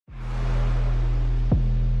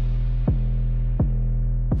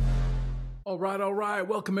All right.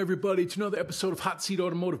 Welcome everybody to another episode of Hot Seat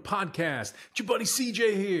Automotive Podcast. It's your buddy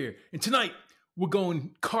CJ here. And tonight, we're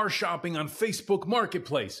going car shopping on Facebook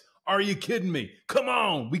Marketplace. Are you kidding me? Come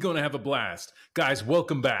on, we're going to have a blast. Guys,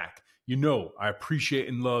 welcome back. You know, I appreciate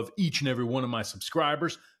and love each and every one of my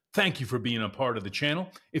subscribers. Thank you for being a part of the channel.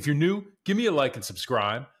 If you're new, give me a like and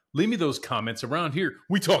subscribe. Leave me those comments. Around here.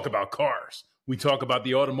 We talk about cars. We talk about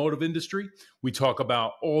the automotive industry. We talk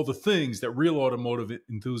about all the things that real automotive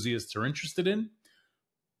enthusiasts are interested in.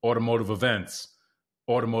 Automotive events,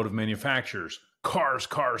 automotive manufacturers, cars.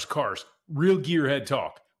 Real gearhead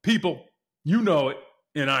talk. People, you know it,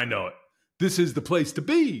 and I know it. This is the place to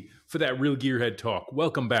be for that real gearhead talk.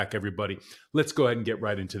 Welcome back, everybody. Let's go ahead and get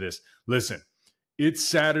right into this. Listen, it's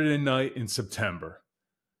Saturday night in September,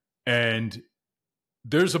 and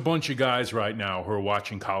there's a bunch of guys right now who are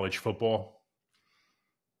watching college football.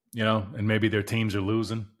 You know, and maybe their teams are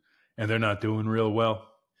losing and they're not doing real well.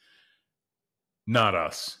 Not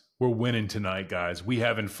us. We're winning tonight, guys. We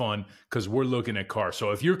having fun because we're looking at cars.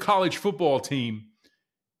 So if your college football team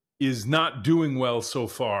is not doing well so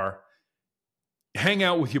far, hang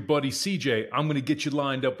out with your buddy CJ. I'm going to get you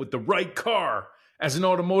lined up with the right car. As an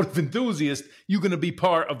automotive enthusiast, you're going to be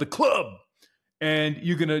part of the club. And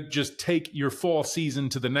you're going to just take your fall season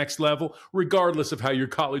to the next level, regardless of how your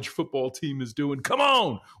college football team is doing. Come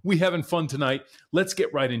on. We having fun tonight. Let's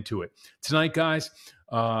get right into it. Tonight, guys,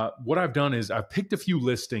 what I've done is I've picked a few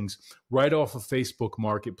listings right off of Facebook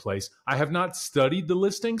Marketplace. I have not studied the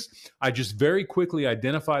listings. I just very quickly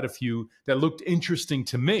identified a few that looked interesting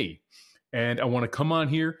to me. And I want to come on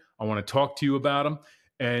here. I want to talk to you about them.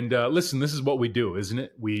 And listen, this is what we do, isn't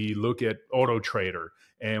it? We look at Auto Trader,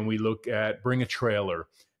 and we look at Bring a Trailer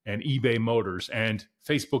and eBay Motors and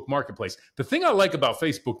Facebook Marketplace. The thing I like about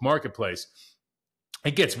Facebook Marketplace,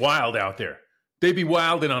 it gets wild out there. They be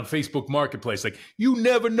wilding on Facebook Marketplace. Like, you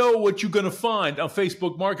never know what you're going to find on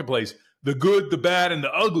Facebook Marketplace. The good, the bad, and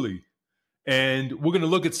the ugly. And we're going to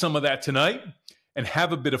look at some of that tonight and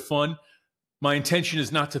have a bit of fun. My intention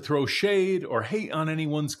is not to throw shade or hate on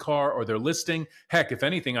anyone's car or their listing. Heck, if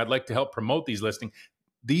anything, I'd like to help promote these listings.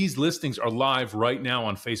 These listings are live right now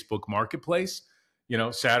on Facebook Marketplace, you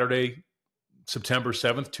know, Saturday, September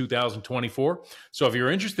 7th, 2024. So if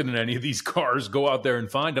you're interested in any of these cars, go out there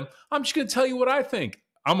and find them. I'm just going to tell you what I think.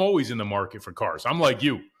 I'm always in the market for cars. I'm like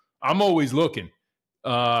you. I'm always looking.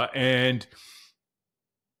 And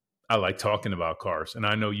I like talking about cars, and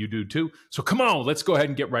I know you do too. So come on, let's go ahead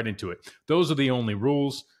and get right into it. Those are the only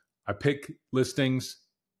rules. I pick listings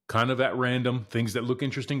kind of at random, things that look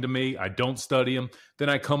interesting to me. I don't study them. Then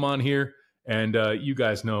I come on here, and you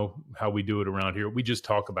guys know how we do it around here. We just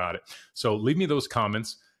talk about it. So leave me those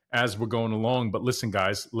comments as we're going along. But listen,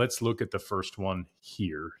 guys, let's look at the first one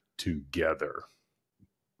here together.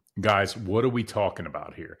 Guys, what are we talking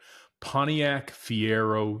about here? Pontiac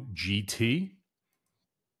Fiero GT.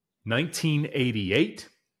 1988.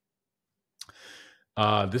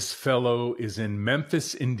 This fellow is in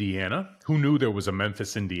Memphis, Indiana. Who knew there was a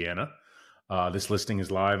Memphis, Indiana? This listing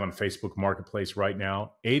is live on Facebook Marketplace right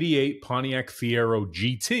now. 88 Pontiac Fiero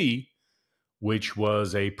GT, which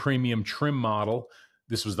was a premium trim model.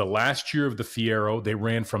 This was the last year of the Fiero. They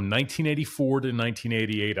ran from 1984 to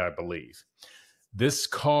 1988, I believe. This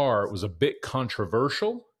car was a bit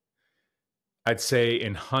controversial, I'd say,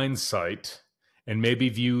 in hindsight, and maybe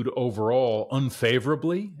viewed overall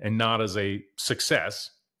unfavorably and not as a success.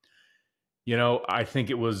 You know, I think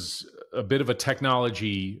it was a bit of a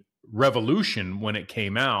technology revolution when it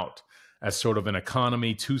came out as sort of an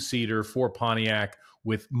economy two-seater for Pontiac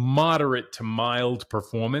with moderate to mild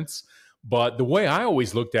performance. But the way I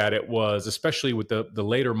always looked at it was, especially with the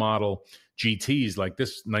later model GTs like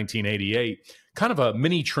this 1988, kind of a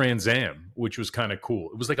mini Trans Am, which was kind of cool.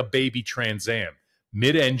 It was like a baby Trans Am,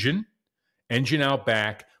 mid-engine, engine out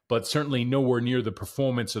back, but certainly nowhere near the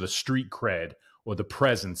performance or the street cred or the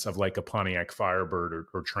presence of like a Pontiac Firebird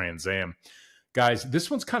or Trans Am. Guys,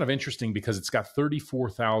 this one's kind of interesting because it's got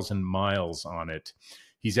 34,000 miles on it.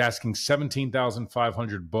 He's asking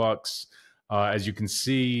 $17,500. As you can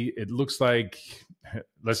see, it looks like,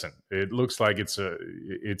 listen, it looks like it's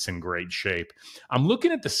in great shape. I'm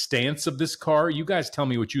looking at the stance of this car. You guys tell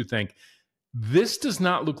me what you think. This does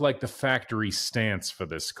not look like the factory stance for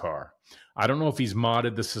this car. I don't know if he's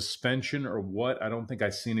modded the suspension or what. I don't think I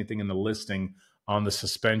see anything in the listing on the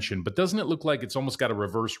suspension, but doesn't it look like it's almost got a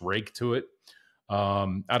reverse rake to it?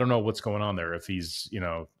 I don't know what's going on there. If he's,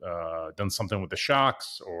 done something with the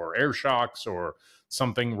shocks or air shocks or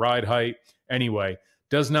something, ride height. Anyway,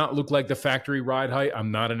 does not look like the factory ride height.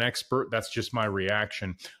 I'm not an expert. That's just my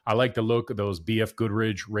reaction. I like the look of those BF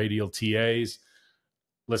Goodrich radial TAs.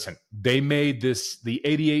 listen, they made this, the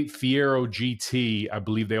 88 Fiero GT, I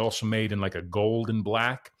believe they also made in like a gold and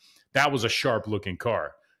black. That was a sharp looking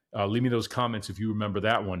car. Leave me those comments if you remember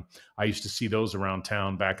that one. I used to see those around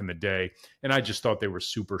town back in the day, and I just thought they were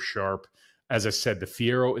super sharp. As I said, the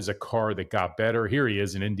Fiero is a car that got better. Here he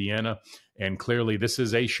is in Indiana, and clearly this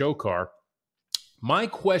is a show car. My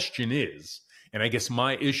question is, and I guess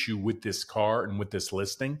my issue with this car and with this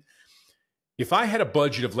listing, if I had a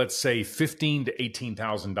budget of, let's say, $15,000 to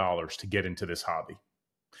 $18,000 to get into this hobby,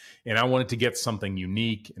 and I wanted to get something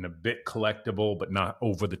unique and a bit collectible, but not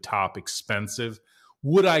over the top expensive,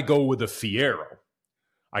 would I go with a Fiero?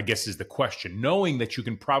 I guess is the question, knowing that you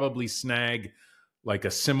can probably snag like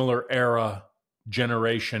a similar era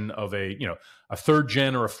generation of a third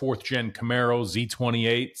gen or a fourth gen Camaro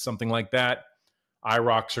Z28, something like that.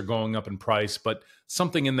 IROCs are going up in price, but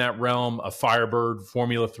something in that realm, a Firebird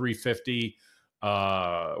Formula 350,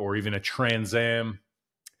 or even a Trans Am.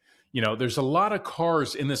 There's a lot of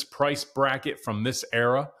cars in this price bracket from this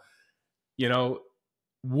era.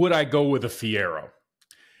 Would I go with a Fiero?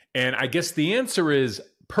 And I guess the answer is,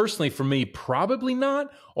 personally for me, probably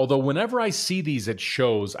not. Although whenever I see these at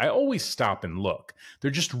shows, I always stop and look.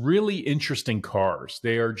 They're just really interesting cars.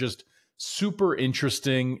 They are just super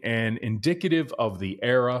interesting and indicative of the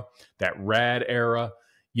era, that rad era.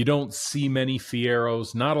 You don't see many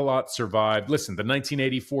Fieros. Not a lot survived. Listen, the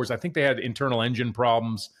 1984s, I think they had internal engine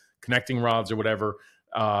problems, connecting rods or whatever,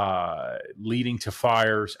 leading to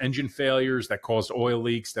fires, engine failures that caused oil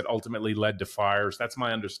leaks that ultimately led to fires. That's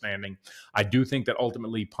my understanding. I do think that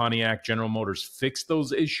ultimately Pontiac General Motors fixed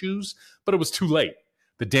those issues, but it was too late.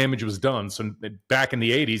 The damage was done. So back in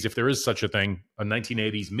the 80s, if there is such a thing, a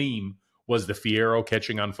 1980s meme was the Fiero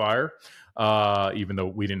catching on fire, even though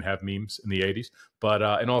we didn't have memes in the 80s. But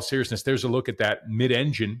in all seriousness, there's a look at that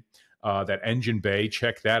mid-engine, that engine bay.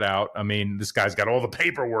 Check that out. I mean, this guy's got all the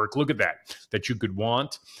paperwork. Look at that you could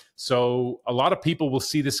want. So a lot of people will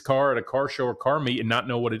see this car at a car show or car meet and not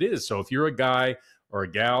know what it is. So if you're a guy or a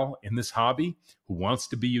gal in this hobby who wants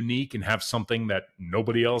to be unique and have something that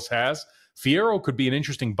nobody else has, Fiero could be an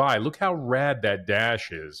interesting buy. Look how rad that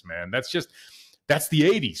dash is, man. That's the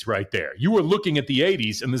 80s right there. You were looking at the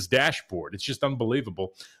 80s in this dashboard. It's just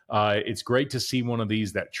unbelievable. It's great to see one of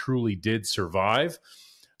these that truly did survive.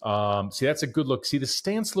 See, that's a good look. See, the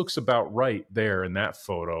stance looks about right there in that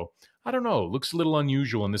photo. I don't know. Looks a little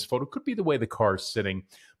unusual in this photo. Could be the way the car's sitting.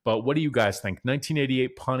 But what do you guys think?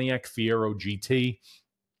 1988 Pontiac Fiero GT.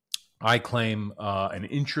 I claim an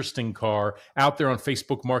interesting car out there on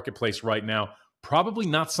Facebook Marketplace right now. Probably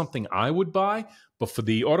not something I would buy, but for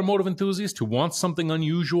the automotive enthusiast who wants something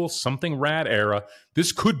unusual, something rad era,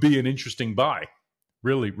 this could be an interesting buy.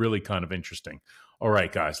 Really, really kind of interesting. All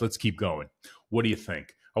right, guys, let's keep going. What do you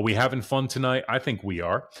think? Are we having fun tonight? I think we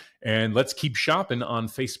are. And let's keep shopping on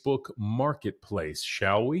Facebook Marketplace,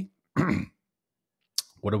 shall we?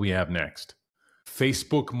 What do we have next?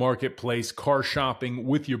 Facebook Marketplace, car shopping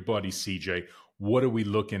with your buddy CJ. What are we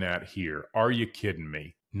looking at here? Are you kidding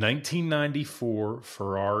me? 1994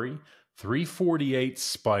 Ferrari 348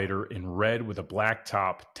 Spider in red with a black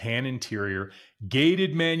top, tan interior,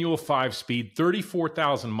 gated manual 5-speed,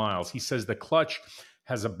 34,000 miles. He says the clutch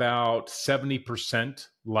has about 70%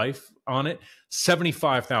 life on it,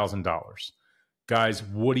 $75,000. Guys,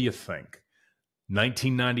 what do you think?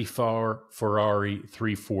 1994 Ferrari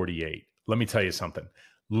 348. Let me tell you something.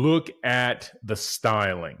 Look at the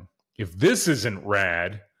styling. If this isn't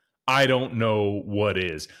rad, I don't know what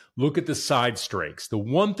is. Look at the side strakes. The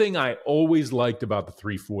one thing I always liked about the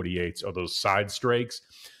 348s are those side strakes.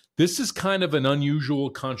 This is kind of an unusual,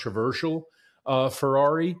 controversial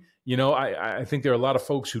Ferrari. I think there are a lot of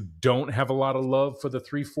folks who don't have a lot of love for the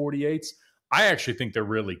 348s. I actually think they're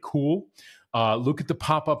really cool. Look at the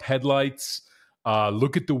pop-up headlights.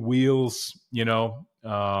 Look at the wheels.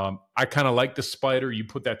 I kind of like the Spider. You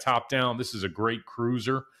put that top down. This is a great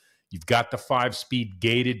cruiser. You've got the 5-speed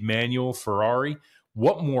gated manual Ferrari.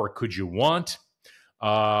 What more could you want?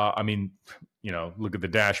 Look at the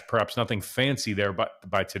dash. Perhaps nothing fancy there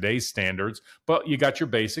by today's standards, but you got your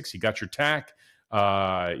basics. You got your tack.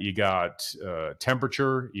 You got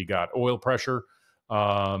temperature. You got oil pressure.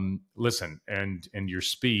 Listen, and your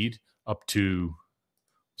speed up to,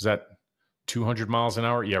 was that 200 miles an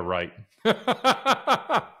hour? Yeah, right.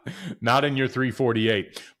 Not in your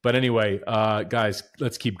 348. But anyway, guys,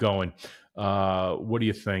 let's keep going. What do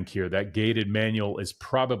you think here? That gated manual is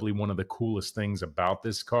probably one of the coolest things about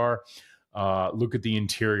this car. Look at the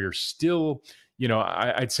interior. Still,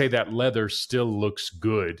 I'd say that leather still looks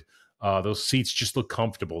good. Those seats just look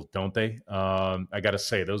comfortable, don't they? I got to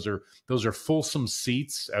say, those are fulsome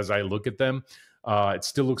seats as I look at them. It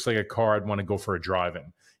still looks like a car I'd want to go for a drive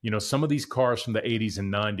in. You know, some of these cars from the 80s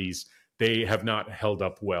and 90s, they have not held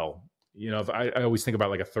up well. You know, I always think about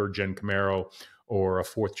like a third gen Camaro or a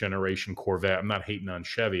fourth generation Corvette. I'm not hating on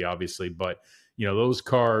Chevy, obviously, but you know, those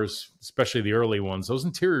cars, especially the early ones, those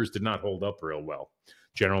interiors did not hold up real well.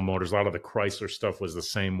 General Motors, a lot of the Chrysler stuff was the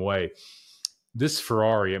same way. This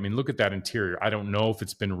Ferrari, I mean, look at that interior. I don't know if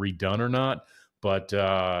it's been redone or not, but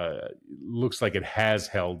looks like it has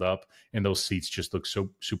held up, and those seats just look so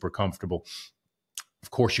super comfortable. Of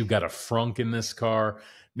course, you've got a frunk in this car.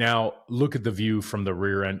 Now, look at the view from the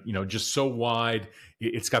rear end, you know, just so wide.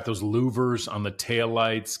 It's got those louvers on the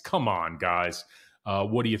taillights. Come on, guys.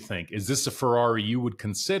 What do you think? Is this a Ferrari you would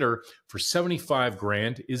consider for 75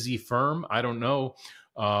 grand? Is he firm? I don't know.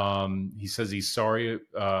 He says he's sorry.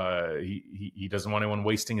 He doesn't want anyone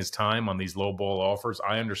wasting his time on these low ball offers.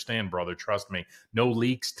 I understand, brother. Trust me. No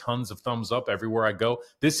leaks, tons of thumbs up everywhere I go.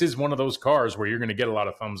 This is one of those cars where you're going to get a lot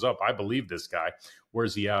of thumbs up. I believe this guy.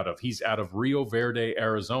 Where's he out of? He's out of Rio Verde,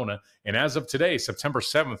 Arizona. And as of today, September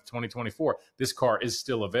 7th, 2024, this car is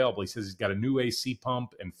still available. He says he's got a new AC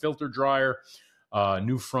pump and filter dryer,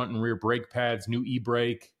 new front and rear brake pads, new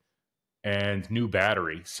e-brake, and new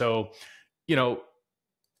battery. So, you know,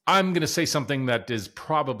 I'm going to say something that is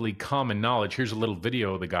probably common knowledge. Here's a little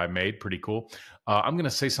video the guy made. Pretty cool. I'm going to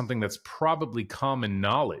say something that's probably common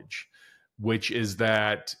knowledge, which is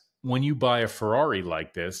that when you buy a Ferrari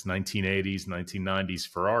like this, 1980s, 1990s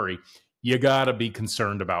Ferrari, you got to be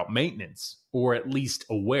concerned about maintenance, or at least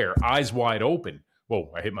aware, eyes wide open.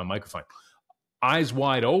 Whoa, I hit my microphone. Eyes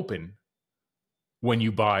wide open when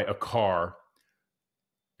you buy a car,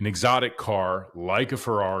 an exotic car like a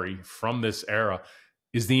Ferrari from this era.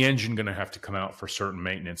 Is the engine going to have to come out for certain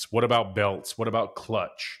maintenance? What about belts? What about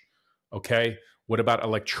clutch? Okay. What about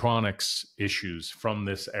electronics issues from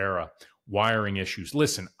this era? Wiring issues?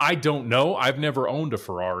 Listen, I don't know. I've never owned a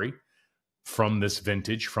Ferrari from this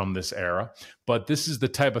vintage, from this era, but this is the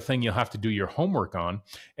type of thing you'll have to do your homework on.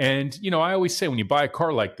 And, you know, I always say when you buy a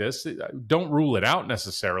car like this, don't rule it out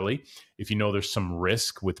necessarily if you know there's some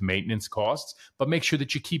risk with maintenance costs, but make sure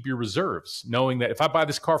that you keep your reserves, knowing that if I buy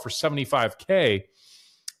this car for $75K,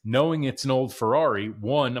 knowing it's an old Ferrari,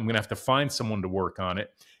 one, I'm going to have to find someone to work on it.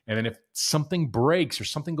 And then if something breaks or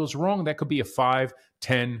something goes wrong, that could be a $5,000,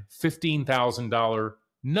 $10,000, $15,000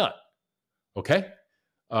 nut. Okay?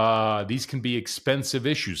 These can be expensive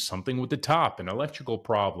issues. Something with the top, an electrical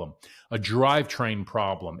problem, a drivetrain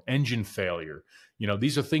problem, engine failure. You know,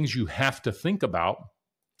 these are things you have to think about.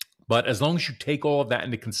 But as long as you take all of that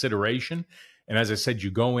into consideration, and as I said, you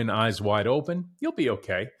go in eyes wide open, you'll be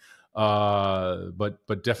okay.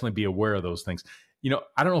 But definitely be aware of those things. You know,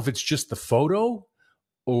 I don't know if it's just the photo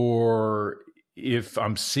or if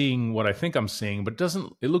I'm seeing what I think I'm seeing, but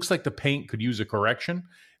it looks like the paint could use a correction.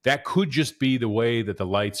 That could just be the way that the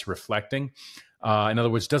light's reflecting. In other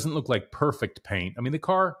words, doesn't look like perfect paint. I mean, the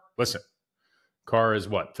car is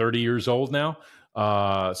what, 30 years old now?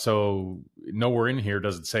 So nowhere in here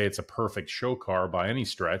does it say it's a perfect show car by any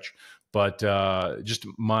stretch, but just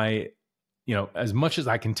you know, as much as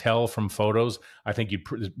I can tell from photos, I think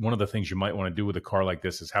one of the things you might want to do with a car like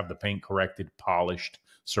this is have the paint corrected, polished,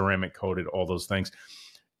 ceramic coated, all those things.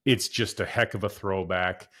 It's just a heck of a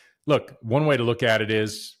throwback. Look, one way to look at it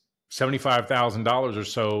is $75,000 or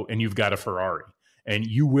so, and you've got a Ferrari, and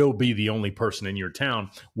you will be the only person in your town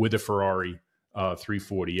with a Ferrari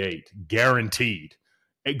 348, guaranteed.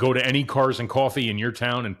 Go to any Cars and Coffee in your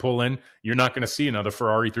town and pull in. You're not going to see another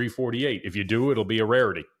Ferrari 348. If you do, it'll be a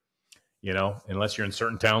rarity. You know, unless you're in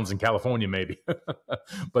certain towns in California, maybe.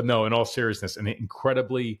 But no, in all seriousness, an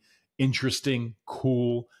incredibly interesting,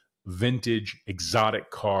 cool, vintage,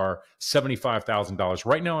 exotic car, $75,000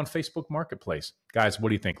 right now on Facebook Marketplace. Guys, what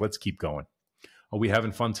do you think? Let's keep going. Are we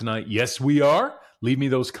having fun tonight? Yes, we are. Leave me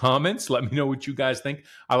those comments. Let me know what you guys think.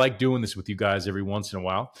 I like doing this with you guys every once in a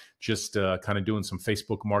while, just kind of doing some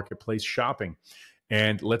Facebook Marketplace shopping.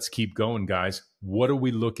 And let's keep going, guys. What are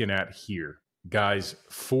we looking at here? Guys,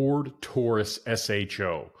 Ford Taurus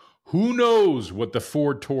SHO. Who knows what the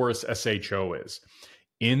Ford Taurus SHO is?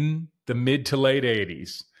 In the mid to late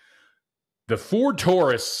 80s, the Ford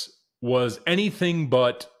Taurus was anything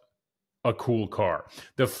but a cool car.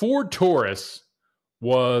 The Ford Taurus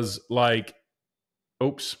was like,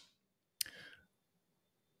 oops.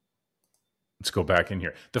 Let's go back in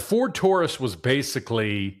here. The Ford Taurus was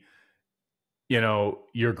basically, you know,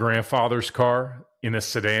 your grandfather's car in a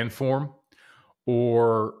sedan form.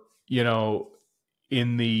 Or, you know,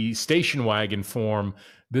 in the station wagon form,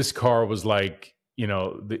 this car was like, you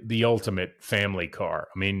know, the ultimate family car.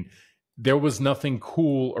 I mean, there was nothing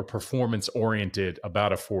cool or performance oriented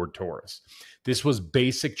about a Ford Taurus. This was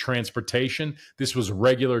basic transportation. This was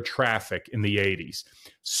regular traffic in the 80s.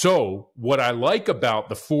 So what I like about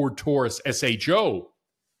the Ford Taurus SHO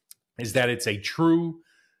is that it's a true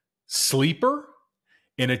sleeper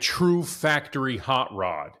and a true factory hot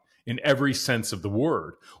rod in every sense of the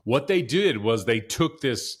word. What they did was they took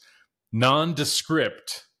this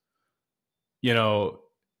nondescript,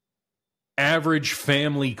 average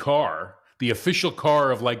family car, the official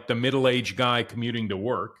car of like the middle-aged guy commuting to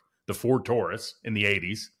work, the Ford Taurus in the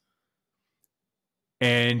 80s,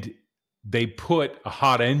 and they put a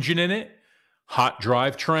hot engine in it, hot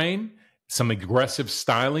drivetrain, some aggressive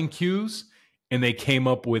styling cues, and they came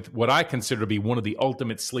up with what I consider to be one of the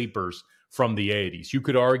ultimate sleepers from the 80s. You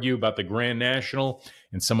could argue about the Grand National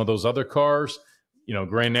and some of those other cars.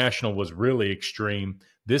 Grand National was really extreme.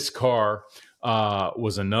 This car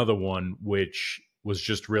was another one which was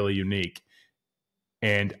just really unique.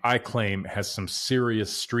 And I claim has some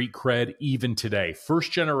serious street cred even today.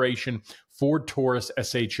 First generation Ford Taurus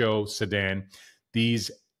SHO sedan. These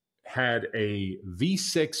had a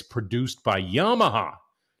V6 produced by Yamaha.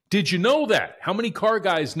 Did you know that? How many car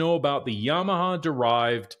guys know about the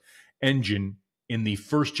Yamaha-derived engine in the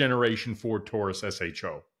first generation Ford Taurus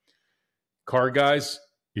SHO? Car guys,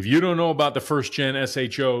 if you don't know about the first gen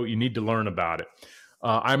SHO, you need to learn about it.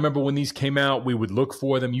 I remember when these came out, we would look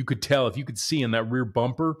for them. You could tell, if you could see in that rear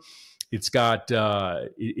bumper, it's got,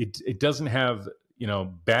 it doesn't have,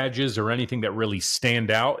 badges or anything that really stand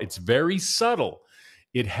out. It's very subtle.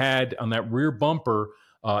 It had on that rear bumper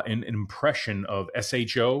an impression of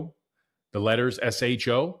SHO, the letters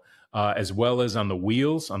SHO, as well as on the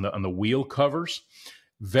wheels, on the wheel covers.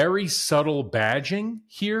 Very subtle badging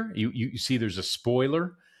here. You see there's a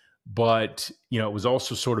spoiler, but, it was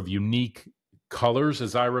also sort of unique colors,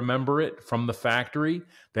 as I remember it, from the factory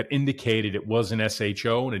that indicated it was an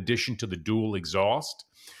SHO in addition to the dual exhaust.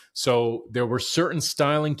 So there were certain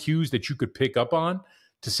styling cues that you could pick up on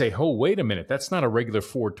to say, oh, wait a minute, that's not a regular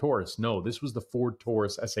Ford Taurus. No, this was the Ford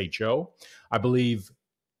Taurus SHO. I believe,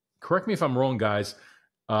 correct me if I'm wrong, guys,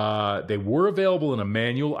 they were available in a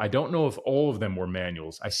manual. I don't know if all of them were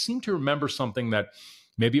manuals. I seem to remember something that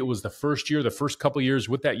maybe it was the first couple years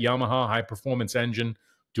with that Yamaha high-performance engine,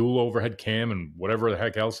 dual overhead cam, and whatever the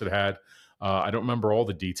heck else it had. I don't remember all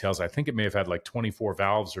the details. I think it may have had like 24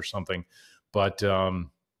 valves or something. But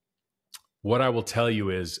what I will tell you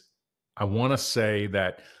is I want to say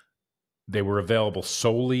that they were available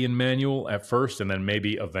solely in manual at first and then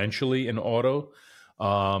maybe eventually in auto.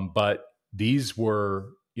 But these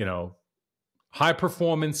were,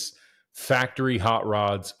 high-performance factory hot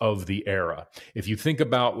rods of the era. If you think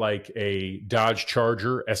about like a Dodge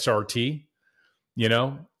Charger SRT,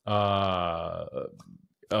 in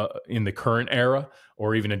the current era,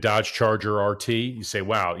 or even a Dodge Charger RT, you say,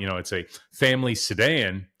 wow, it's a family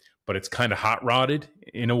sedan, but it's kind of hot rodded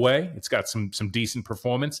in a way. It's got some decent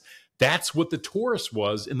performance. That's what the Taurus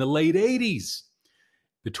was in the late 80s.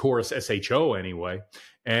 The Taurus SHO anyway.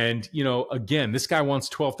 And, again, this guy wants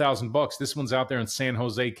 $12,000. This one's out there in San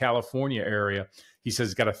Jose, California area. He says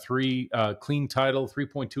he's got a clean title,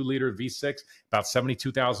 3.2 liter V6, about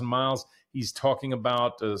 72,000 miles. He's talking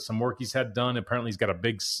about some work he's had done. Apparently he's got a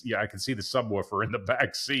big, I can see the subwoofer in the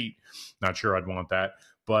back seat. Not sure I'd want that.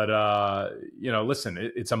 But, listen,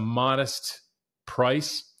 it's a modest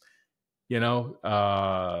price. Again,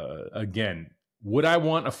 would I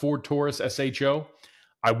want a Ford Taurus SHO?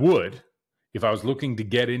 I would, if I was looking to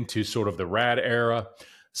get into sort of the rad era,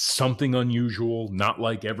 something unusual, not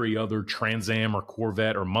like every other Trans Am or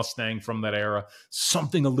Corvette or Mustang from that era,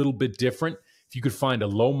 something a little bit different. If you could find a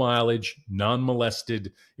low mileage,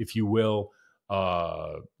 non-molested, if you will,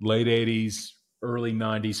 late 80s, early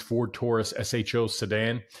 90s Ford Taurus SHO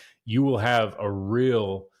sedan, you will have a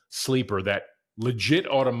real sleeper that legit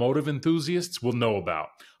automotive enthusiasts will know about.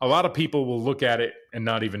 A lot of people will look at it and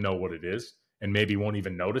not even know what it is, and maybe won't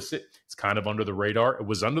even notice it. It's kind of under the radar. It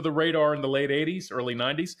was under the radar in the late 80s, early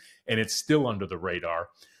 90s, and it's still under the radar.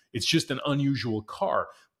 It's just an unusual car.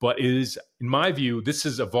 But it is, in my view, this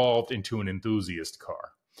has evolved into an enthusiast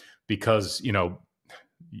car because,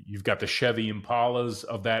 you've got the Chevy Impalas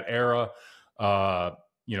of that era.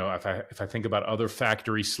 If I think about other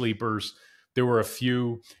factory sleepers, there were a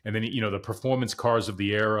few. And then, the performance cars of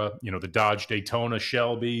the era, the Dodge Daytona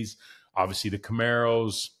Shelbys, obviously the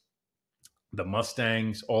Camaros, the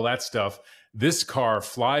Mustangs, all that stuff. This car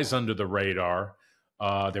flies under the radar.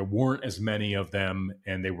 There weren't as many of them,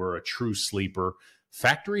 and they were a true sleeper.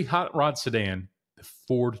 Factory hot rod sedan, the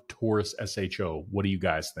Ford Taurus SHO. What do you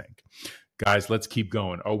guys think? Guys, let's keep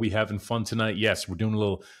going. Are we having fun tonight? Yes, we're doing a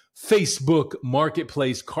little Facebook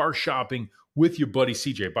Marketplace car shopping with your buddy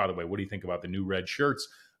CJ. By the way, what do you think about the new red shirts?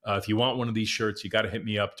 If you want one of these shirts, you got to hit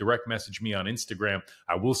me up. Direct message me on Instagram.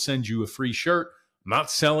 I will send you a free shirt. I'm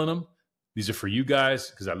not selling them. These are for you guys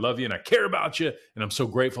because I love you and I care about you. And I'm so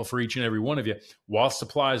grateful for each and every one of you. While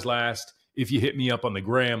supplies last, if you hit me up on the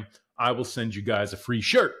gram, I will send you guys a free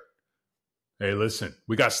shirt. Hey, listen,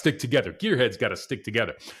 we got to stick together. Gearheads got to stick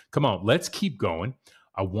together. Come on, let's keep going.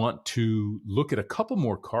 I want to look at a couple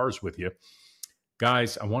more cars with you.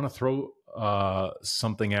 Guys, I want to throw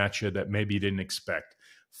something at you that maybe you didn't expect.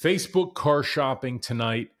 Facebook car shopping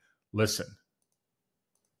tonight. Listen.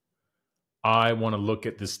 I want to look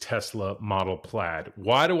at this Tesla Model Plaid.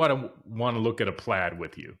 Why do I want to look at a Plaid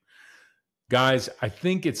with you? Guys, I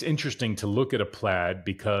think it's interesting to look at a Plaid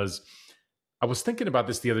because I was thinking about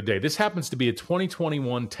this the other day. This happens to be a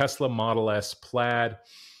 2021 Tesla Model S Plaid.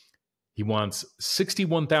 He wants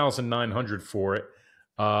 $61,900 for it,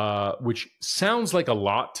 which sounds like a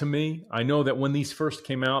lot to me. I know that when these first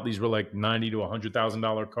came out, these were like $90,000 to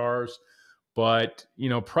 $100,000 cars, but you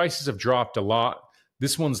know, prices have dropped a lot.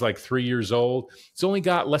 This one's like 3 years old. It's only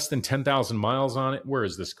got less than 10,000 miles on it. Where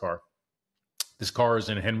is this car? This car is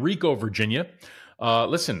in Henrico, Virginia.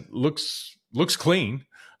 Listen, looks clean.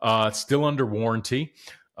 It's still under warranty.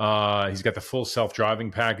 He's got the full self-driving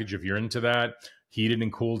package if you're into that. Heated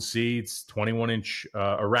and cooled seats, 21-inch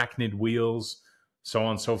arachnid wheels, so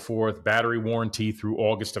on and so forth. Battery warranty through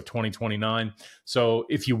August of 2029. So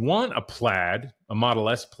if you want a Plaid, a Model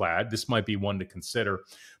S Plaid, this might be one to consider.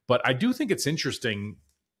 But I do think it's interesting,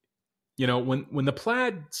 you know, when the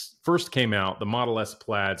Plaids first came out, the Model S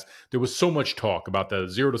Plaids, there was so much talk about the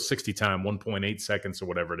 0 to 60 time, 1.8 seconds or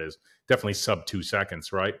whatever it is. Definitely sub 2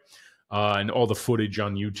 seconds, right? And all the footage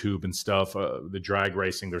on YouTube and stuff, the drag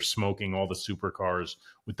racing, they're smoking all the supercars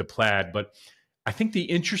with the Plaid. But I think the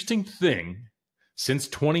interesting thing since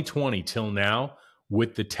 2020 till now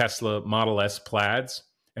with the Tesla Model S Plaids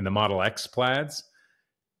and the Model X Plaids,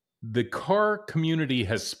 the car community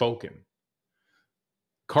has spoken.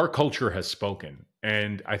 Car culture has spoken.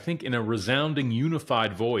 And I think in a resounding,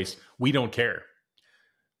 unified voice, we don't care.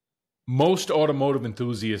 Most automotive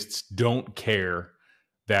enthusiasts don't care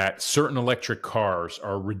that certain electric cars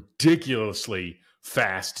are ridiculously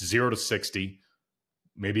fast, 0 to 60,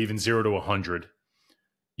 maybe even 0 to 100.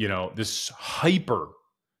 You know, this hyper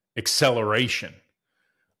acceleration.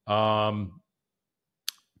 Car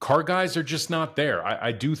guys are just not there.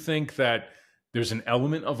 I do think that there's an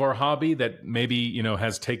element of our hobby that maybe, you know,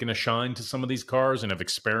 has taken a shine to some of these cars and have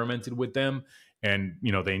experimented with them. And,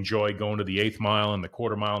 you know, they enjoy going to the 8th mile and the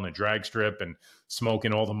quarter mile and the drag strip and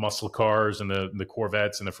smoking all the muscle cars and the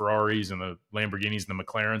Corvettes and the Ferraris and the Lamborghinis and the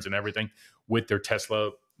McLarens and everything with their Tesla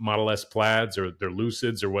Model S Plaids or their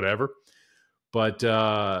Lucids or whatever. But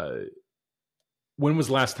when was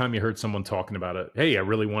the last time you heard someone talking about it? Hey, I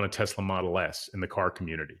really want a Tesla Model S in the car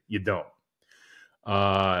community. You don't.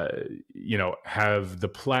 You know, have the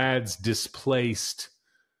Plaids displaced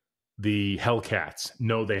the Hellcats?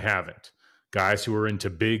 No, they haven't. Guys who are into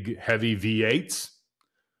big, heavy V8s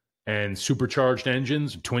and supercharged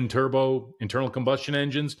engines, twin turbo internal combustion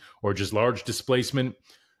engines, or just large displacement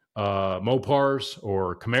Mopars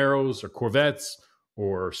or Camaros or Corvettes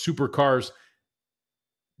or supercars.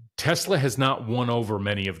 Tesla has not won over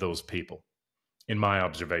many of those people, in my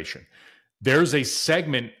observation. There's a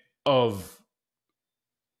segment of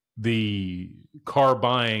the car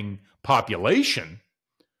buying population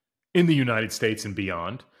in the United States and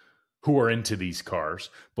beyond who are into these cars,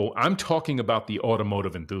 but I'm talking about the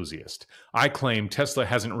automotive enthusiast. I claim Tesla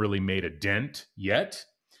hasn't really made a dent yet.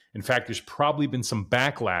 In fact, there's probably been some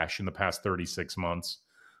backlash in the past 36 months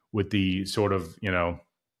with the sort of, you know,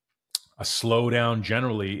 a slowdown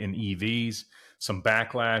generally in EVs, some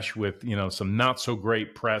backlash with, you know, some not so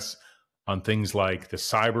great press on things like the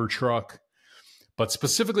Cybertruck. But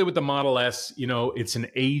specifically with the Model S, you know, it's an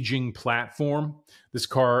aging platform. This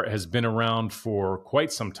car has been around for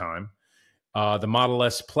quite some time. The Model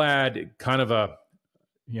S Plaid, kind of a,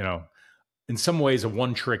 you know, in some ways a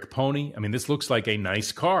one-trick pony. I mean, this looks like a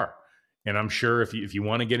nice car. And I'm sure if you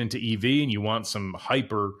want to get into EV and you want some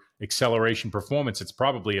hyper acceleration performance, it's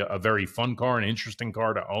probably a very fun car and interesting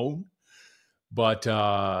car to own. But,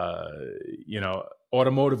 you know,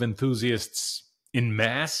 automotive enthusiasts in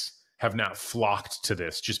mass have not flocked to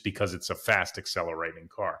this just because it's a fast accelerating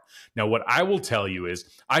car. Now, what I will tell you is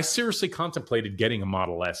I seriously contemplated getting a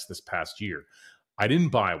Model S this past year. I didn't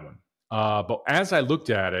buy one. But as I looked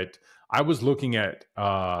at it, I was looking at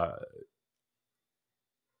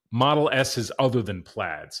Model S's other than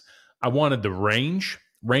Plaids. I wanted the range.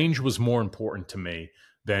 Range was more important to me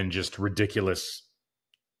than just ridiculous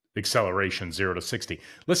acceleration 0 to 60.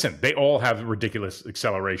 Listen, they all have ridiculous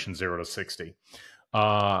acceleration 0 to 60.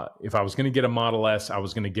 If I was going to get a Model S, I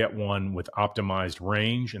was going to get one with optimized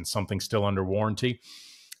range and something still under warranty.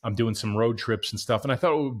 I'm doing some road trips and stuff, and I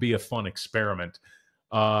thought it would be a fun experiment.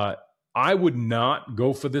 I would not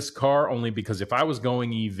go for this car only because if I was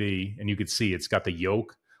going EV, and you could see it's got the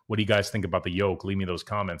yoke. What do you guys think about the yoke? Leave me those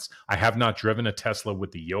comments. I have not driven a Tesla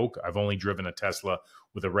with the yoke. I've only driven a Tesla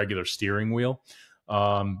with a regular steering wheel.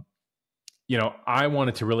 I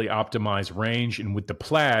wanted to really optimize range. And with the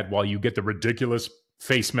Plaid, while you get the ridiculous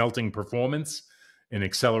face-melting performance and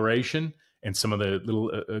acceleration and some of the little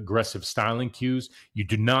aggressive styling cues, you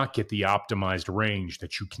do not get the optimized range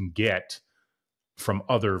that you can get from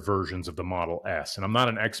other versions of the Model S. And I'm not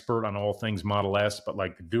an expert on all things Model S, but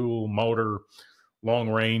like the dual motor, long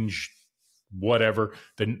range, whatever,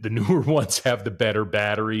 the newer ones have the better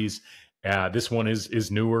batteries. This one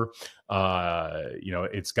is newer.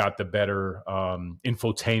 It's got the better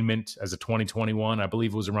infotainment as a 2021. I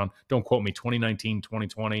believe it was around, don't quote me, 2019,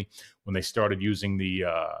 2020, when they started using the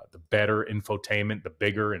better infotainment, the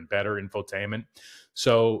bigger and better infotainment.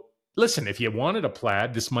 So listen, if you wanted a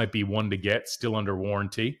Plaid, this might be one to get, still under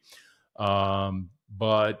warranty.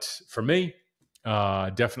 But for me,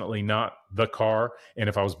 definitely not the car. And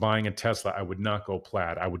if I was buying a Tesla, I would not go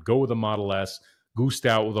Plaid. I would go with a Model S, goosed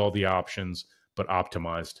out with all the options, but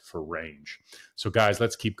optimized for range. So guys,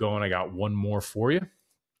 let's keep going. I got one more for you.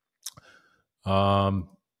 I'm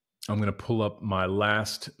going to pull up my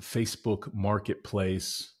last Facebook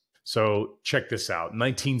Marketplace. So check this out.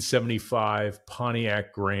 1975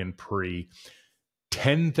 Pontiac Grand Prix,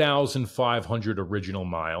 10,500 original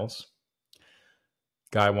miles.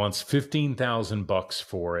 Guy wants $15,000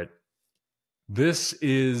 for it. This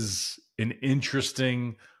is an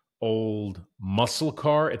interesting old muscle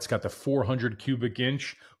car. It's got the 400 cubic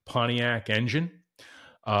inch Pontiac engine.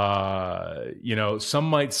 Some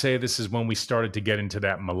might say this is when we started to get into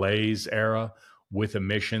that malaise era with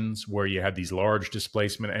emissions, where you had these large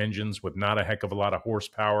displacement engines with not a heck of a lot of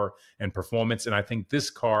horsepower and performance. And I think this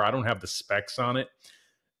car, I don't have the specs on it.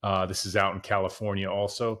 This is out in California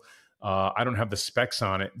also. I don't have the specs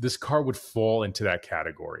on it. This car would fall into that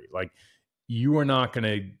category. Like, you are not going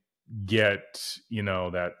to get,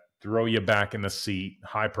 that throw you back in the seat,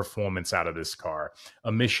 high performance out of this car.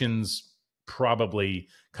 Emissions probably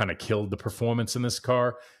kind of killed the performance in this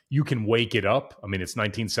car. You can wake it up. I mean, it's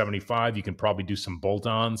 1975. You can probably do some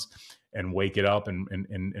bolt-ons and wake it up and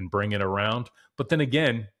bring it around. But then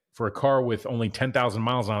again, for a car with only 10,000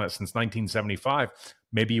 miles on it since 1975,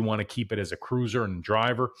 maybe you want to keep it as a cruiser and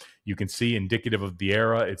driver. You can see, indicative of the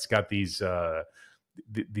era, it's got these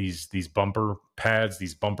bumper pads,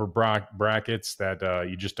 these bumper brackets that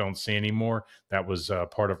you just don't see anymore. That was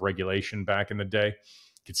part of regulation back in the day.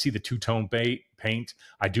 You can see the two-tone paint.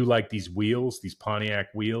 I do like these wheels, these Pontiac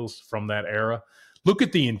wheels from that era. Look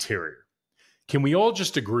at the interior. Can we all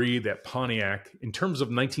just agree that Pontiac, in terms of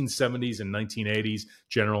 1970s and 1980s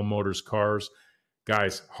General Motors cars,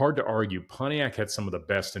 guys, hard to argue, Pontiac had some of the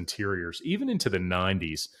best interiors, even into the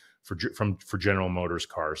 90s for General Motors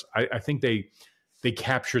cars. I think they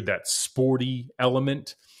captured that sporty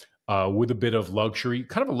element with a bit of luxury,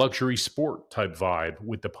 kind of a luxury sport type vibe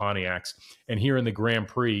with the Pontiacs. And here in the Grand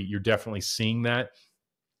Prix, you're definitely seeing that.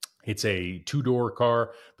 It's a two-door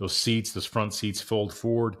car. Those front seats fold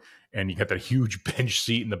forward, and you got that huge bench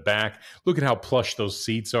seat in the back. Look at how plush those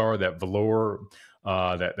seats are, that velour,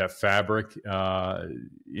 that fabric.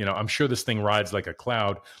 I'm sure this thing rides like a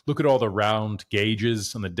cloud. Look at all the round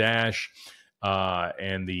gauges on the dash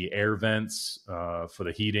and the air vents for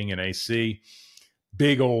the heating and AC.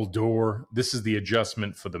 Big old door. This is the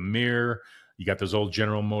adjustment for the mirror. You got those old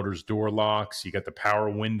General Motors door locks. You got the power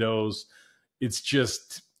windows. It's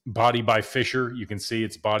just body by Fisher. You can see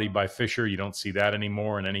it's body by Fisher. You don't see that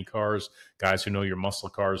anymore in any cars. Guys who know your muscle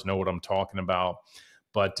cars know what I'm talking about.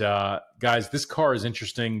 But guys, this car is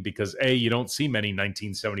interesting because you don't see many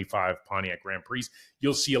 1975 Pontiac Grand Prix.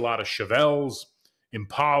 You'll see a lot of Chevelles,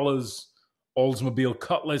 Impalas, Oldsmobile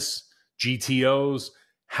Cutlass, GTOs.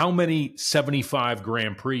 How many 75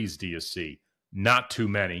 Grand Prix do you see? Not too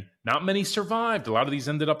many. Not many survived. A lot of these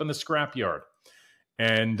ended up in the scrapyard.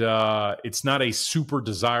 And it's not a super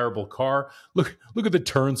desirable car. Look at the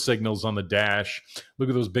turn signals on the dash. Look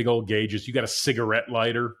at those big old gauges. You got a cigarette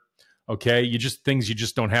lighter. Okay, things you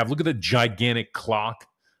just don't have. Look at the gigantic clock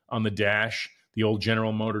on the dash, the old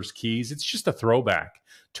General Motors keys. It's just a throwback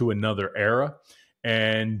to another era.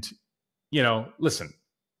 And, listen,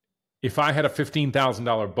 if I had a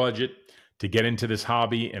 $15,000 budget to get into this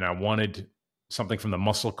hobby and I wanted something from the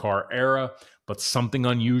muscle car era, but something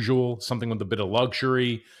unusual, something with a bit of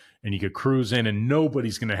luxury, and you could cruise in and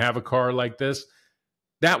nobody's going to have a car like this,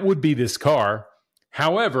 that would be this car.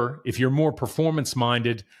 However, if you're more performance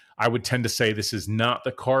minded, I would tend to say this is not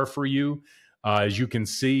the car for you. As you can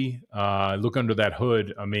see, look under that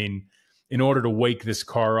hood. I mean, in order to wake this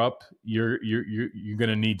car up, you're going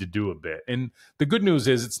to need to do a bit. And the good news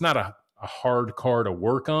is it's not a hard car to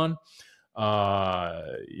work on.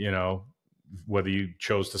 You know, whether you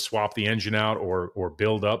chose to swap the engine out or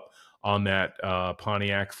build up on that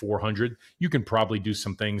Pontiac 400, you can probably do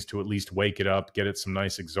some things to at least wake it up, get it some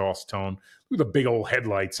nice exhaust tone. Look at the big old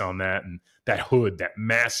headlights on that and that hood, that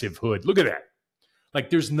massive hood. Look at that. Like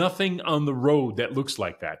there's nothing on the road that looks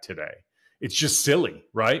like that today. It's just silly,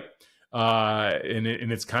 right? And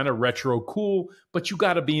it's kind of retro cool, but you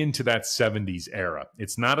got to be into that 70s era.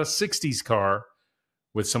 It's not a 60s car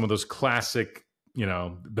with some of those classic, you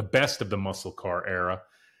know, the best of the muscle car era.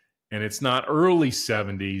 And it's not early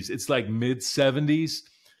 70s. It's like mid 70s.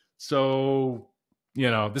 So, you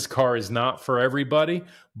know, this car is not for everybody,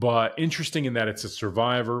 but interesting in that it's a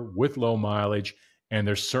survivor with low mileage, and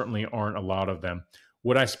there certainly aren't a lot of them.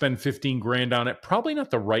 Would I spend 15 grand on it? Probably not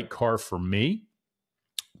the right car for me.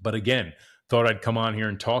 But again, thought I'd come on here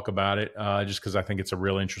and talk about it just because I think it's a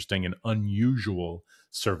real interesting and unusual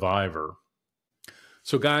survivor.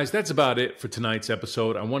 So guys, that's about it for tonight's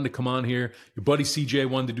episode. I wanted to come on here. Your buddy CJ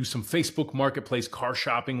wanted to do some Facebook Marketplace car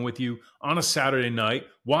shopping with you on a Saturday night.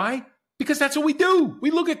 Why? Because that's what we do. We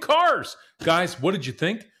look at cars. Guys, what did you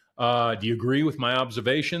think? Do you agree with my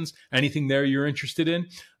observations? Anything there you're interested in?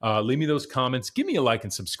 Leave me those comments. Give me a like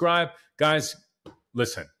and subscribe. Guys,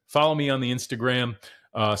 listen, follow me on the Instagram.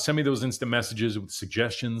 Send me those instant messages with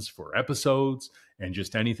suggestions for episodes and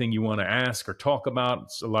just anything you want to ask or talk about.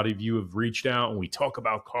 A lot of you have reached out and we talk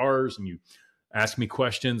about cars and you ask me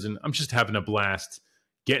questions, and I'm just having a blast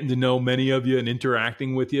getting to know many of you and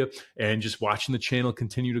interacting with you and just watching the channel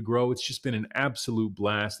continue to grow. It's just been an absolute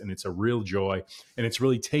blast, and it's a real joy, and it's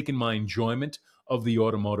really taken my enjoyment of the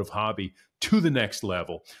automotive hobby to the next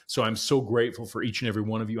level. So I'm so grateful for each and every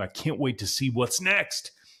one of you. I can't wait to see what's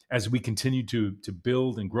next as we continue to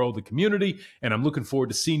build and grow the community. And I'm looking forward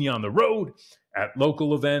to seeing you on the road at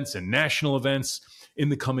local events and national events in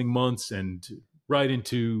the coming months and right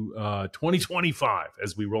into 2025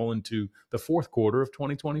 as we roll into the fourth quarter of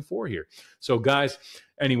 2024 here. So guys,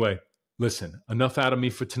 anyway, listen, enough out of me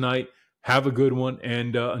for tonight. Have a good one.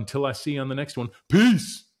 And until I see you on the next one,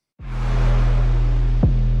 peace.